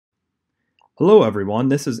Hello everyone,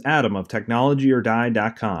 this is Adam of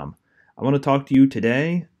technologyorDie.com. I want to talk to you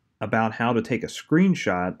today about how to take a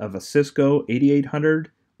screenshot of a Cisco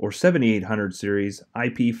 8800 or 7800 series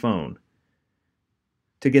IP phone.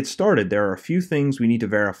 To get started, there are a few things we need to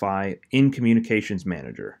verify in Communications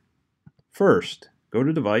Manager. First, go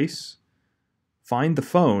to Device, find the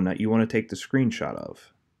phone that you want to take the screenshot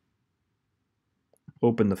of.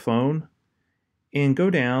 Open the phone and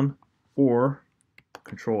go down or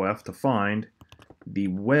Control F to find the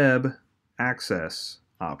web access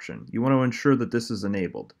option. You want to ensure that this is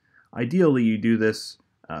enabled. Ideally, you do this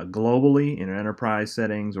globally in enterprise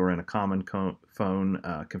settings or in a common phone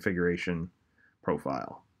configuration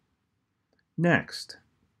profile. Next,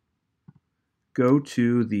 go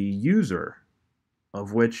to the user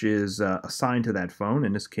of which is assigned to that phone.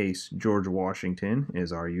 In this case, George Washington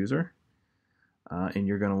is our user. And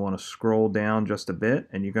you're going to want to scroll down just a bit,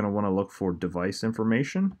 and you're going to want to look for device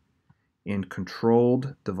information and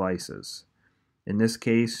controlled devices. In this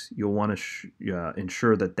case, you'll want to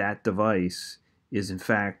ensure that that device is in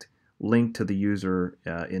fact linked to the user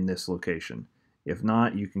in this location. If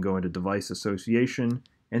not, you can go into device association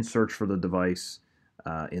and search for the device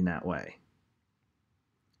in that way.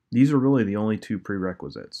 These are really the only two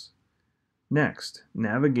prerequisites. Next,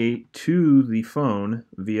 navigate to the phone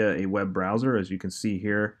via a web browser. As you can see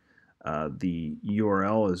here, the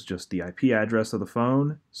URL is just the IP address of the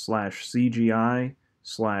phone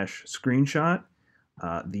 /CGI/screenshot.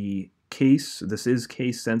 The case, this is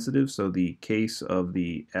case sensitive, so the case of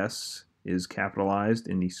the S is capitalized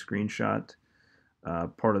in the screenshot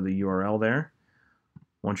part of the URL there.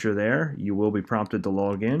 Once you're there, you will be prompted to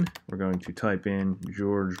log in. We're going to type in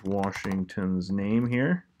George Washington's name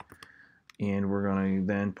here. And we're going to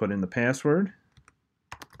then put in the password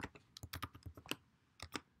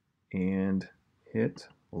and hit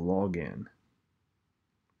login.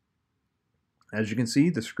 As you can see,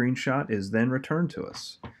 the screenshot is then returned to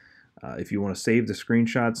us. If you want to save the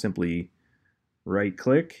screenshot, simply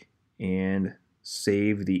right-click and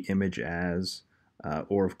save the image as,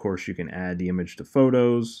 or of course you can add the image to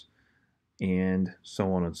photos and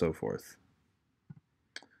so on and so forth.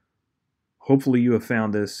 Hopefully you have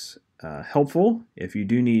found this helpful. If you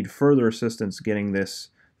do need further assistance getting this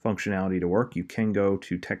functionality to work, you can go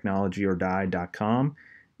to technologyorDie.com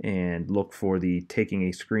and look for the taking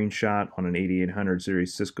a screenshot on an 8800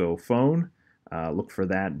 series Cisco phone. Look for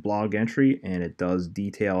that blog entry, and it does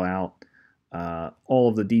detail out all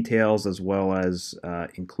of the details as well as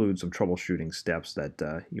include some troubleshooting steps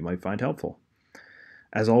that you might find helpful.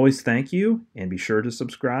 As always, thank you, and be sure to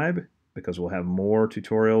subscribe because we'll have more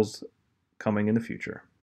tutorials coming in the future.